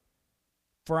fear,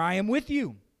 for I am with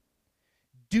you.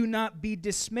 Do not be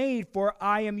dismayed, for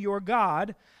I am your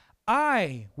God.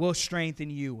 I will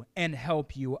strengthen you and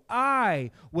help you.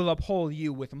 I will uphold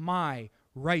you with my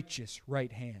righteous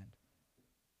right hand.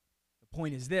 The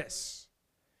point is this.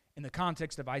 In the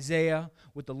context of Isaiah,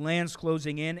 with the lands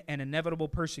closing in and inevitable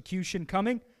persecution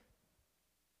coming,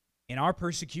 in our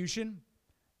persecution,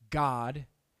 God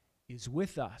is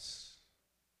with us.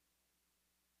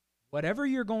 Whatever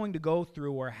you're going to go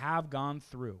through or have gone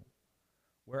through,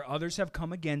 where others have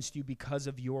come against you because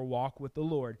of your walk with the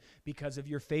Lord, because of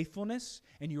your faithfulness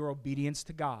and your obedience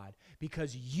to God,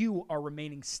 because you are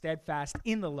remaining steadfast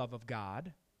in the love of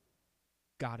God,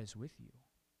 God is with you.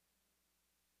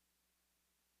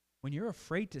 When you're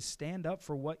afraid to stand up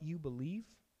for what you believe,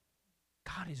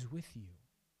 God is with you.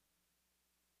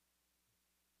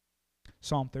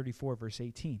 Psalm 34, verse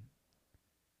 18.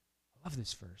 I love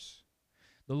this verse.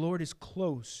 The Lord is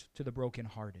close to the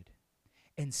brokenhearted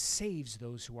and saves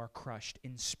those who are crushed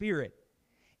in spirit.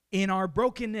 In our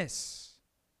brokenness,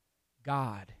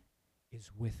 God is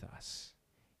with us.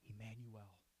 Emmanuel.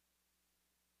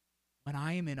 When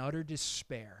I am in utter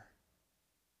despair,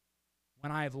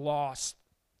 when I have lost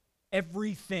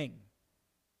everything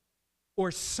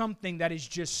or something that is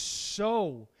just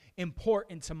so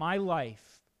important to my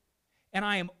life, and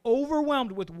I am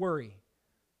overwhelmed with worry,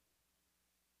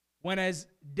 when, as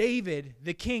David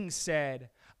the king said,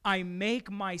 I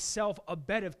make myself a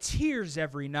bed of tears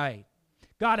every night.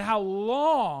 God, how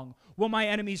long will my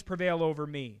enemies prevail over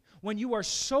me? When you are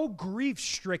so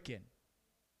grief-stricken,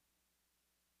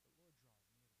 the Lord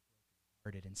draws near to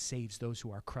the brokenhearted and saves those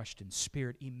who are crushed in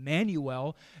spirit.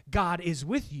 Emmanuel, God is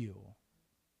with you.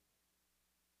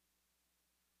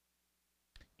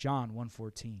 John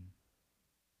 1:14.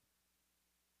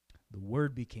 The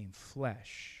Word became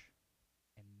flesh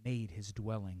and made his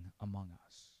dwelling among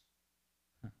us.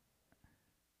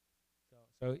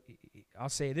 So I'll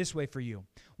say it this way for you.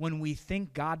 When we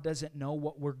think God doesn't know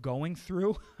what we're going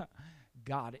through,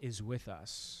 God is with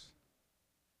us.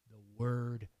 The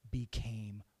Word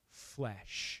became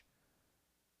flesh.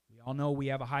 We all know we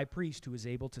have a high priest who is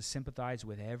able to sympathize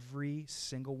with every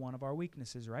single one of our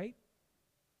weaknesses, right?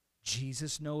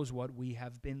 Jesus knows what we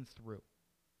have been through.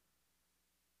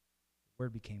 The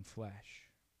Word became flesh.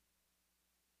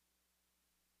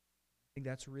 I think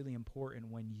that's really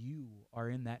important when you are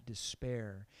in that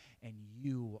despair and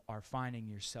you are finding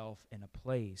yourself in a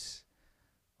place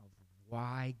of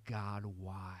why, God,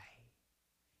 why?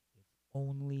 If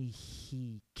only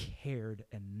he cared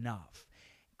enough.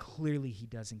 Clearly he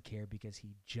doesn't care because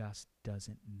he just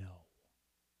doesn't know.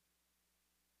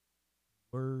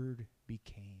 The Word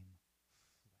became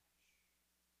flesh.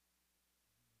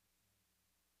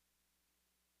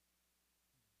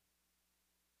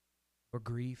 Your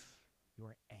grief,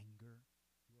 your anger,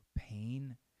 your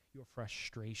pain, your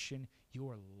frustration,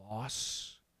 your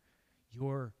loss,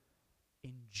 your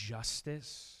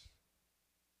injustice,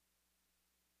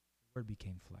 the Word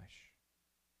became flesh.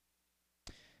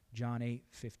 John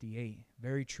 8:58.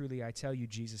 Very truly I tell you,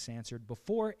 Jesus answered,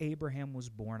 before Abraham was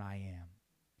born, I am.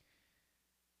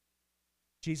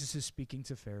 Jesus is speaking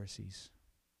to Pharisees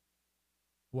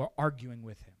who are arguing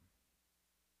with him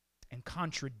and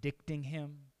contradicting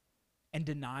him and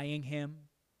denying him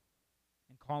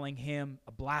and calling him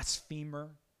a blasphemer.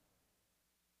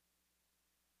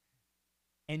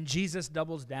 And Jesus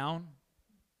doubles down.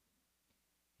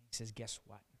 He says, guess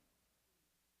what?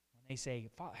 When they say,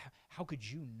 how could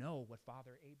you know what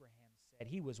Father Abraham said?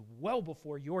 He was well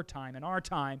before your time and our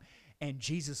time. And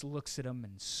Jesus looks at him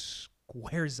and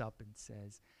squares up and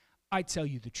says, I tell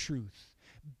you the truth.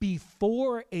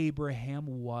 Before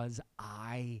Abraham was,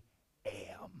 I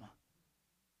am.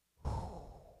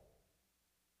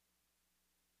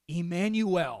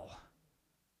 Emmanuel.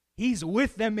 He's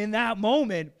with them in that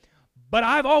moment, but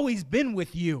I've always been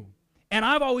with you, and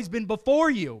I've always been before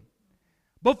you.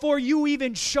 Before you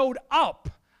even showed up,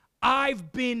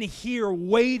 I've been here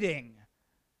waiting.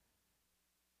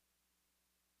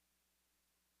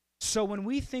 So when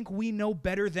we think we know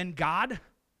better than God,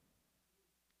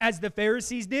 as the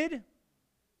Pharisees did,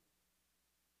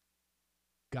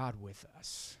 God with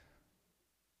us.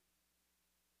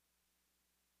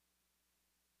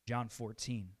 John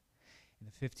 14, in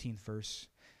the 15th verse,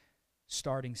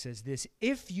 starting says this,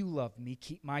 if you love me,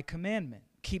 keep my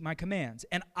commands,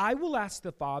 and I will ask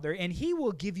the Father, and he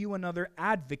will give you another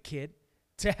advocate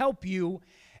to help you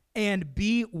and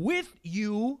be with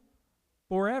you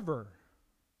forever.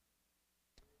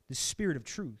 The Spirit of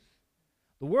truth.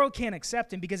 The world can't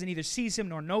accept him because it neither sees him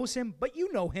nor knows him, but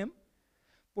you know him,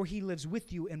 for he lives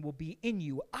with you and will be in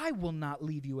you. I will not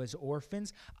leave you as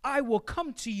orphans. I will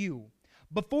come to you.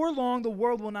 Before long, the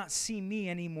world will not see me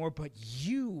anymore, but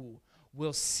you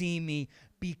will see me.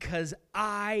 Because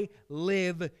I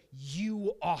live,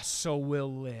 you also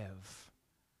will live.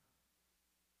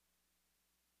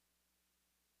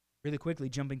 Really quickly,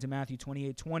 jumping to Matthew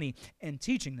 28:20, and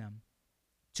teaching them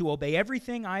to obey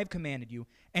everything I have commanded you,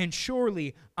 and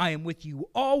surely I am with you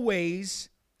always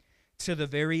to the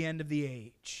very end of the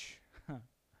age.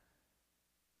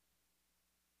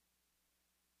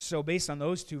 So based on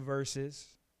those two verses,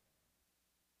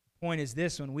 the point is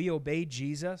this: when we obey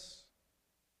Jesus,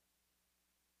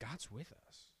 God's with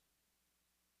us.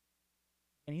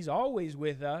 And he's always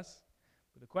with us.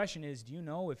 But the question is, do you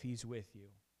know if he's with you?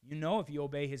 You know if you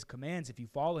obey his commands, if you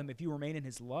follow him, if you remain in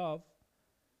his love.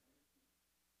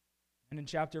 And in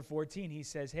chapter 14, he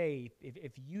says, hey,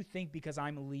 if you think because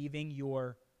I'm leaving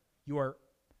your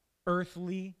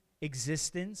earthly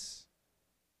existence,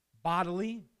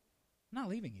 bodily, I'm not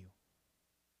leaving you.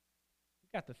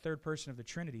 You've got the third person of the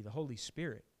Trinity, the Holy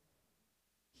Spirit.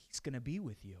 He's going to be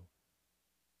with you.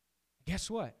 Guess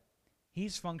what?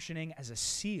 He's functioning as a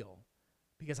seal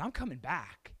because I'm coming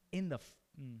back in the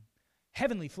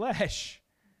heavenly flesh.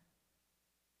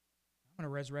 I'm going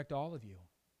to resurrect all of you,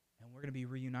 and we're going to be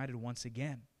reunited once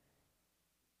again.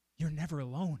 You're never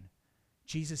alone.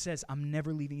 Jesus says, I'm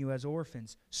never leaving you as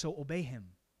orphans, so obey him.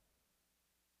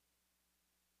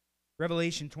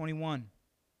 Revelation 21,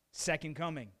 second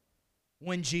coming,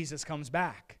 when Jesus comes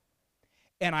back.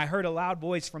 And I heard a loud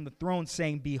voice from the throne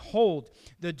saying, behold,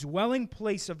 the dwelling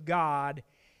place of God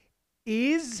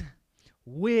is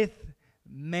with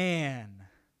man.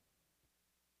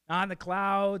 Not in the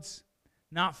clouds,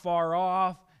 not far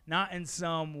off, not in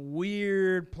some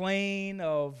weird plane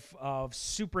of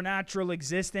supernatural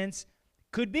existence.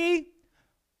 Could be,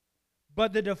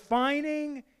 but the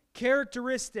defining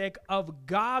characteristic of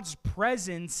God's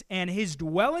presence and his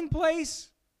dwelling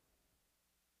place,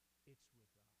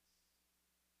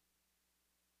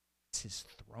 it's his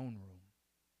throne room.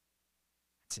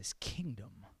 It's his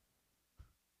kingdom.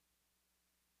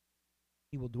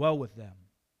 He will dwell with them.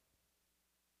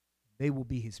 They will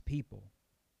be his people.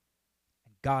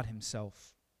 And God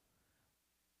himself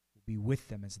will be with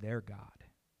them as their God.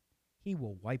 He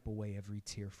will wipe away every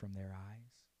tear from their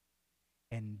eyes,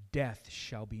 and death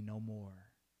shall be no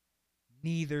more.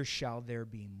 Neither shall there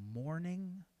be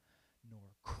mourning, nor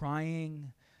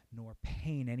crying, nor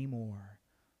pain anymore,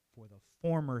 for the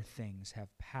former things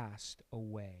have passed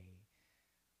away.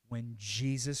 When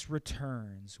Jesus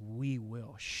returns, we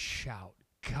will shout,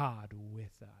 God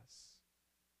with us.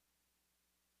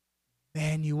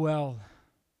 Emmanuel.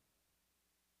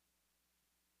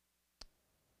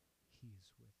 He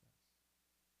is with us.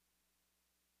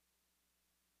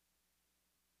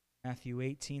 Matthew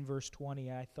 18, verse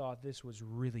 20, I thought this was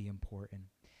really important.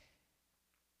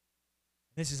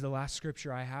 This is the last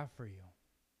scripture I have for you.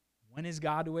 When is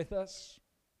God with us?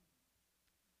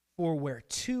 For where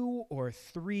 2 or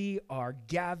 3 are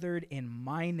gathered in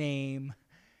my name,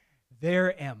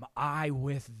 there am I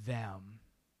with them.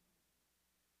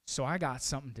 So I got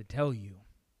something to tell you.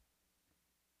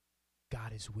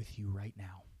 God is with you right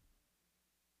now.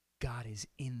 God is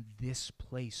in this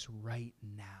place right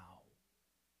now.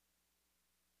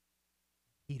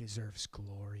 He deserves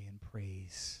glory and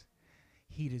praise.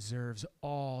 He deserves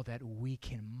all that we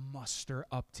can muster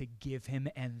up to give him,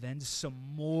 and then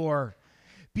some more,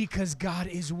 because God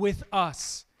is with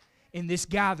us in this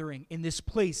gathering, in this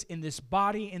place, in this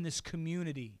body, in this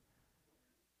community.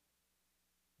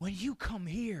 When you come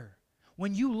here,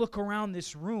 when you look around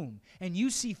this room and you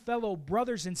see fellow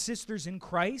brothers and sisters in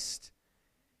Christ,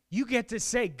 you get to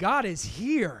say, God is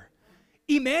here.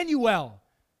 Emmanuel.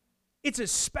 It's a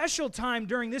special time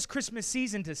during this Christmas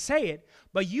season to say it,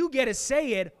 but you get to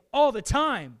say it all the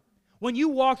time. When you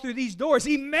walk through these doors,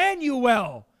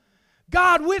 Emmanuel,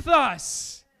 God with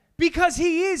us, because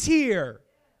he is here.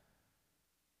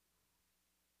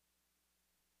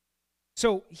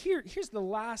 So here's the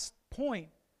last point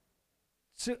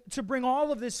to bring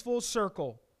all of this full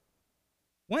circle.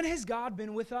 When has God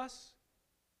been with us?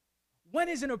 When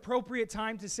is an appropriate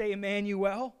time to say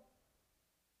Emmanuel?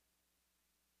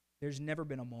 There's never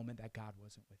been a moment that God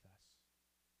wasn't with us.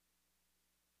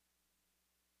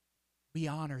 We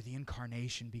honor the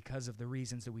incarnation because of the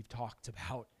reasons that we've talked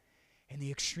about and the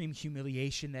extreme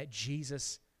humiliation that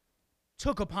Jesus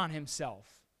took upon himself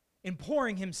in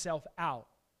pouring himself out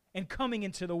and coming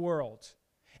into the world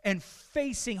and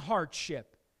facing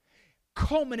hardship,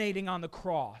 culminating on the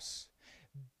cross,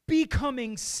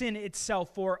 becoming sin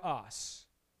itself for us.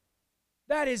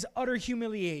 That is utter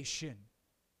humiliation.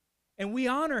 And we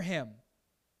honor him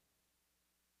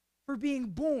for being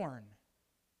born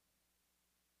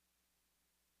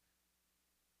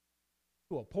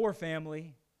to a poor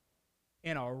family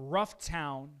in a rough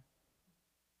town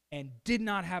and did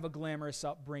not have a glamorous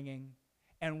upbringing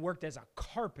and worked as a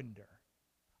carpenter,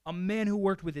 a man who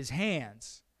worked with his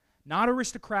hands, not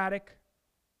aristocratic,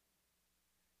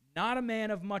 not a man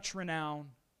of much renown,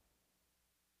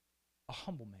 a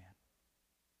humble man.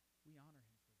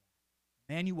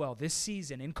 Emmanuel, this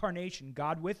season, incarnation,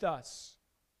 God with us,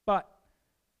 but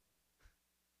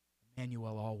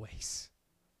Emmanuel always.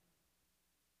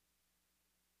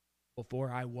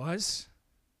 Before I was,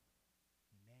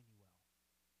 Emmanuel.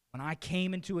 When I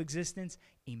came into existence,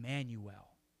 Emmanuel.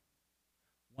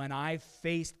 When I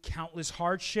faced countless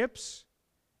hardships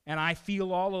and I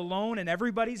feel all alone and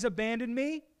everybody's abandoned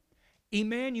me,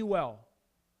 Emmanuel.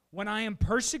 When I am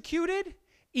persecuted,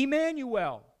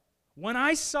 Emmanuel. When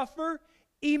I suffer,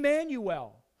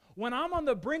 Emmanuel. When I'm on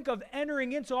the brink of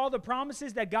entering into all the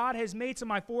promises that God has made to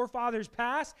my forefathers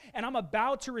past, and I'm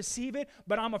about to receive it,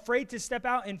 but I'm afraid to step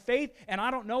out in faith, and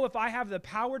I don't know if I have the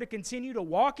power to continue to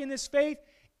walk in this faith,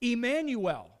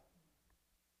 Emmanuel.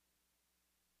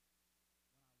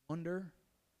 I wonder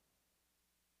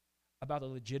about the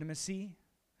legitimacy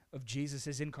of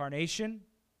Jesus' incarnation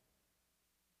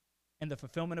and the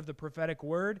fulfillment of the prophetic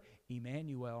word,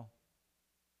 Emmanuel.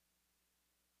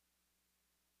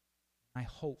 I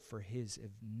hope for his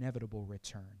inevitable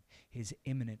return, his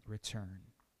imminent return.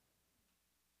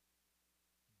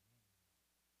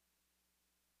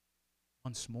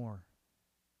 Once more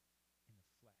in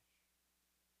the flesh.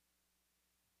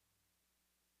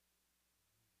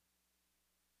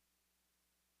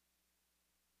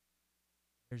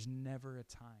 There's never a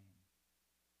time that we ought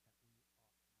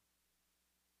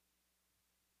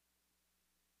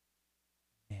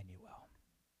not. Emmanuel,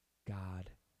 God.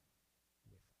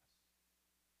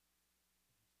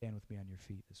 Stand with me on your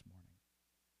feet this morning.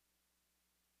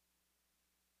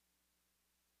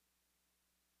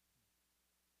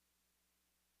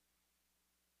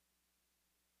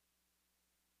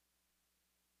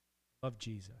 Love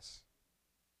Jesus.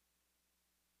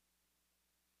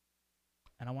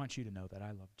 And I want you to know that I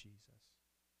love Jesus.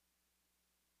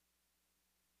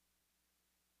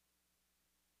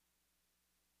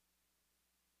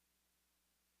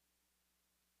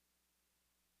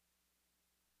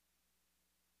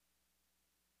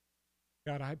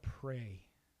 God, I pray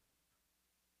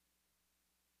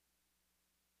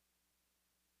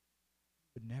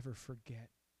you would never forget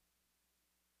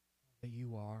that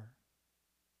you are.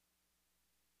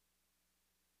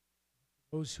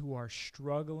 Those who are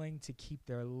struggling to keep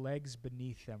their legs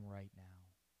beneath them right now,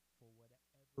 for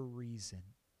whatever reason,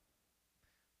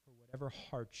 for whatever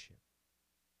hardship,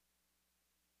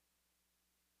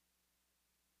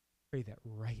 pray that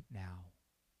right now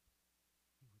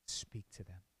you would speak to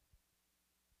them.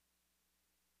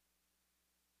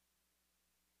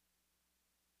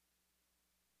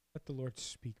 Let the Lord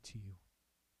speak to you.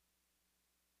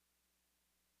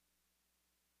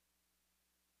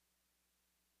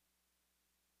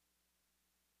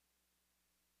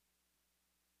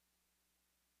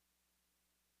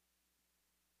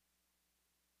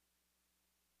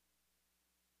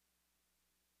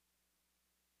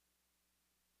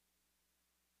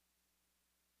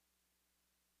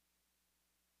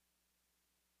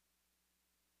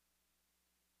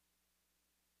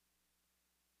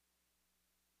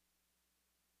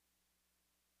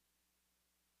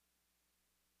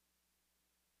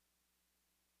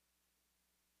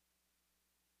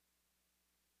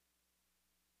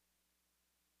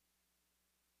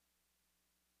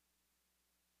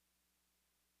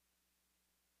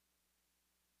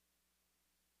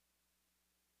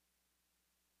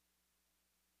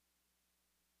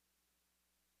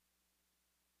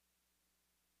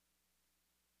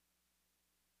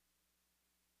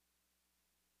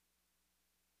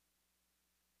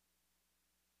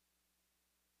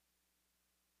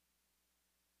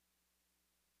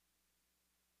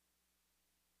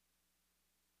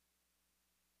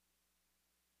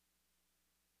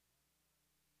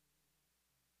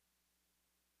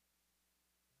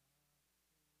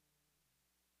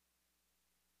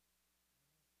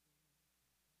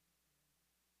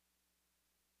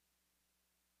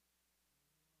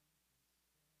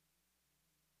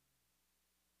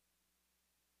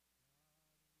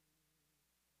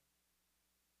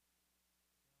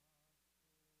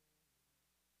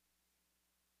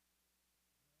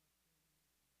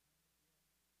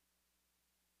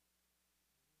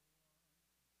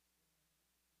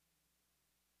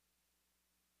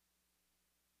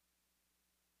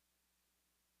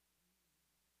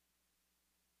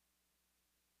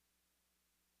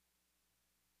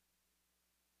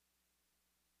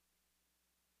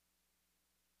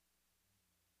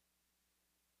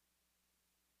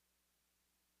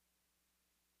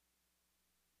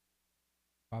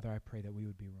 Father, I pray that we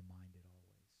would be reminded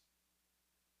always.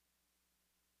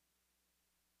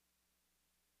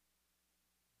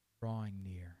 Drawing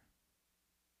near.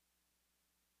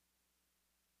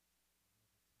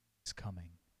 Is coming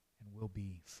and will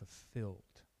be fulfilled.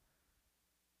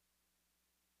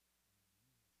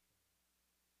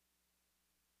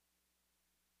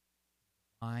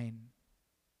 Divine,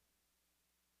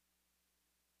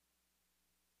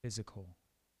 physical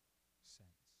sense.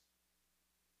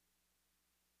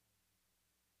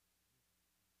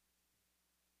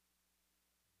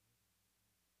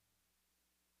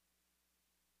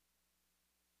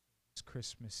 This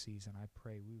Christmas season, I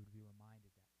pray we would be reminded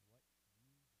that what you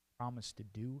promised to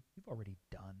do, you've already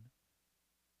done.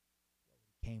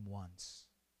 You already came once.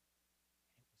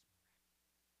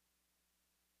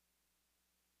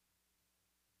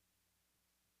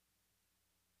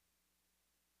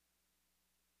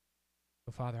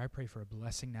 So, Father, I pray for a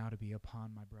blessing now to be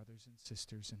upon my brothers and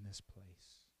sisters in this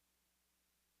place.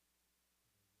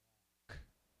 Walk in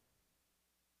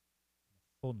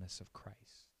the fullness of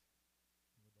Christ.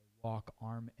 Would they walk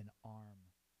arm in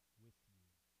arm with you,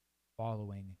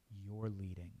 following your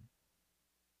leading.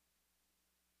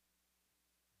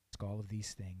 I ask all of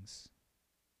these things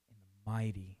in the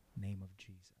mighty name of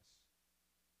Jesus.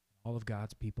 And all of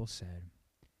God's people said,